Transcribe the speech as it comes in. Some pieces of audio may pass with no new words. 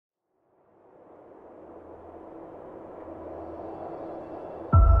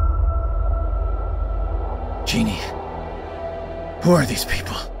Genie, who are these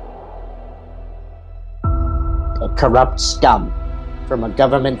people? A corrupt scum from a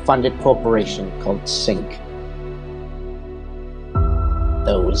government-funded corporation called S.Y.N.C.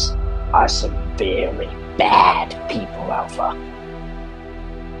 Those are some very bad people, Alpha.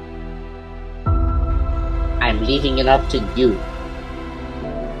 I'm leaving it up to you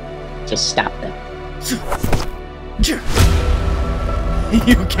to stop them.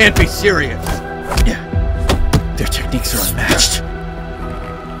 You can't be serious. Their techniques are unmatched.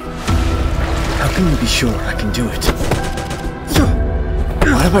 How can we be sure I can do it?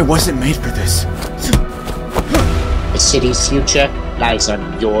 What if I wasn't made for this? The city's future lies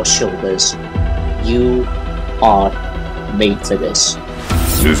on your shoulders. You are made for this.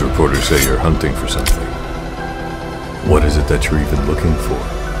 News reporters say you're hunting for something. What is it that you're even looking for?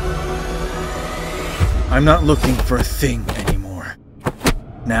 I'm not looking for a thing anymore.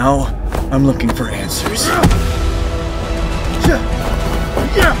 Now, I'm looking for answers.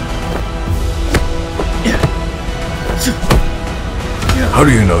 How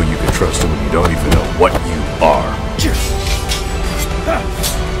do you know you can trust him when you don't even know what you are?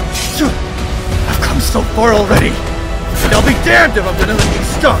 I've come so far already, and I'll be damned if I'm gonna let you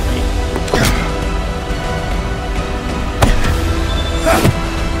stop me.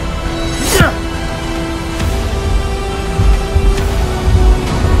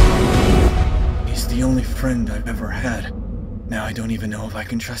 He's the only friend I've ever had. Now I don't even know if I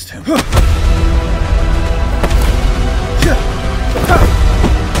can trust him.